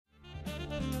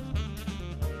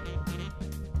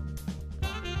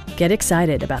Get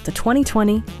excited about the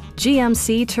 2020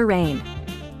 GMC Terrain.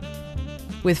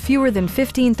 With fewer than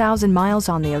 15,000 miles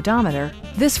on the odometer,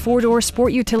 this four-door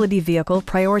sport utility vehicle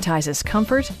prioritizes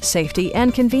comfort, safety,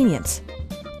 and convenience.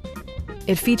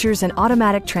 It features an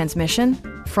automatic transmission,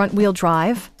 front-wheel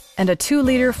drive, and a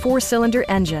 2-liter 4-cylinder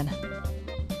engine.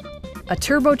 A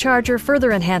turbocharger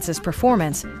further enhances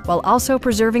performance while also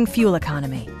preserving fuel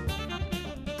economy.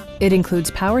 It includes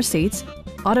power seats,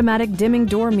 automatic dimming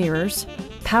door mirrors,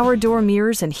 power door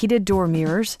mirrors and heated door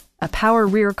mirrors, a power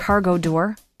rear cargo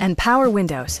door, and power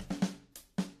windows.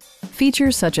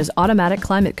 Features such as automatic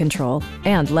climate control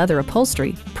and leather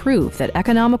upholstery prove that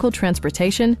economical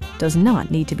transportation does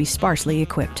not need to be sparsely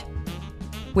equipped.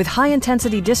 With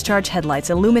high-intensity discharge headlights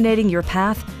illuminating your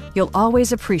path, you'll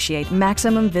always appreciate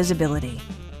maximum visibility.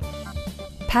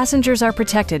 Passengers are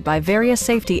protected by various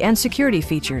safety and security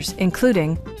features,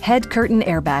 including head curtain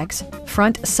airbags,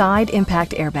 front side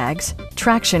impact airbags,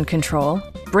 traction control,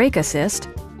 brake assist,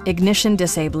 ignition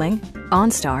disabling,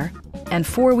 OnStar, and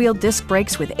 4-wheel disc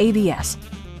brakes with ABS.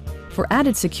 For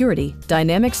added security,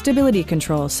 dynamic stability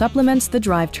control supplements the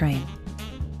drivetrain.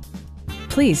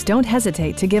 Please don't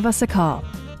hesitate to give us a call.